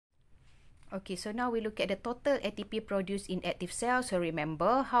Okay, so now we look at the total ATP produced in active cells. So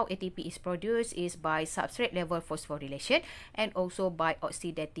remember how ATP is produced is by substrate level phosphorylation and also by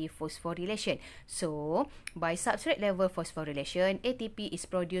oxidative phosphorylation. So by substrate level phosphorylation, ATP is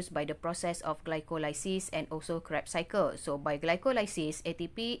produced by the process of glycolysis and also Krebs cycle. So by glycolysis,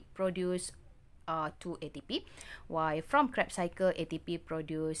 ATP produce 2 ATP, while from Krebs cycle, ATP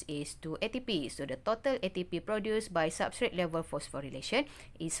produced is 2 ATP. So the total ATP produced by substrate level phosphorylation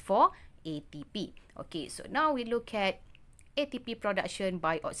is 4 ATP. Okay, so now we look at ATP production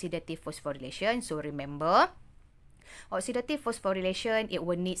by oxidative phosphorylation. So remember, oxidative phosphorylation, it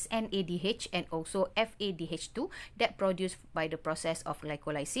will needs NADH and also FADH2 that produced by the process of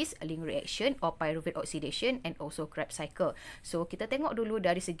glycolysis, link reaction or pyruvate oxidation and also Krebs cycle. So kita tengok dulu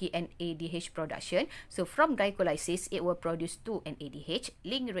dari segi NADH production. So from glycolysis, it will produce 2 NADH.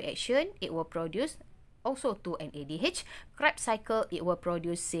 Link reaction, it will produce also 2 NADH. Krebs cycle, it will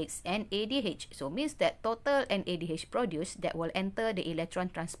produce 6 NADH. So means that total NADH produced that will enter the electron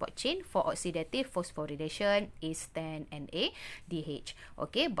transport chain for oxidative phosphorylation is 10 NADH.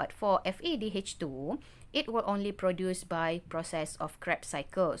 Okay, but for FADH2, it will only produce by process of Krebs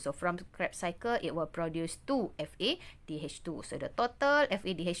cycle. So from Krebs cycle, it will produce 2 FADH2. So the total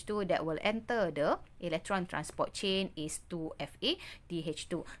FADH2 that will enter the electron transport chain is 2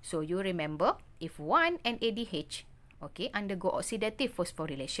 FADH2. So you remember, if one NADH undergo oxidative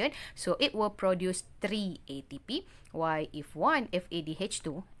phosphorylation, so it will produce 3 ATP, while if one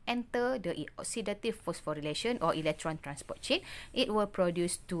FADH2 enter the oxidative phosphorylation or electron transport chain, it will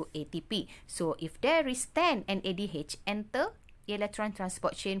produce 2 ATP. So if there is 10 NADH enter electron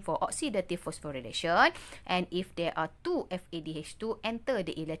transport chain for oxidative phosphorylation, and if there are 2 FADH2 enter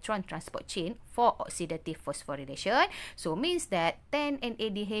the electron transport chain for oxidative phosphorylation, so means that 10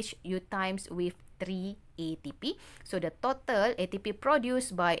 NADH you times with 3 ATP. So the total ATP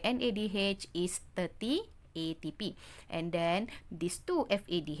produced by NADH is 30 ATP. And then this 2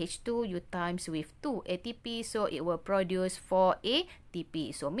 FADH2 you times with 2 ATP, so it will produce 4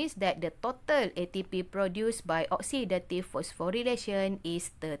 ATP. So means that the total ATP produced by oxidative phosphorylation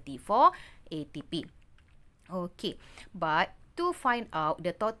is 34 ATP. Okay, but to find out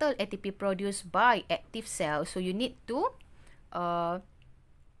the total ATP produced by active cells, so you need to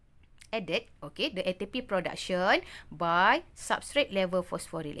added, the ATP production by substrate level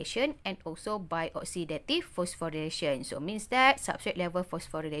phosphorylation and also by oxidative phosphorylation. So means that substrate level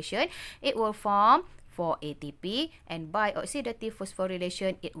phosphorylation, it will form 4 ATP, and by oxidative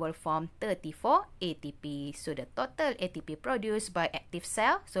phosphorylation, it will form 34 ATP. So the total ATP produced by active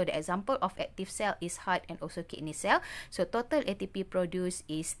cell, so the example of active cell is heart and also kidney cell. So total ATP produced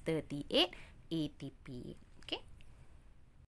is 38 ATP.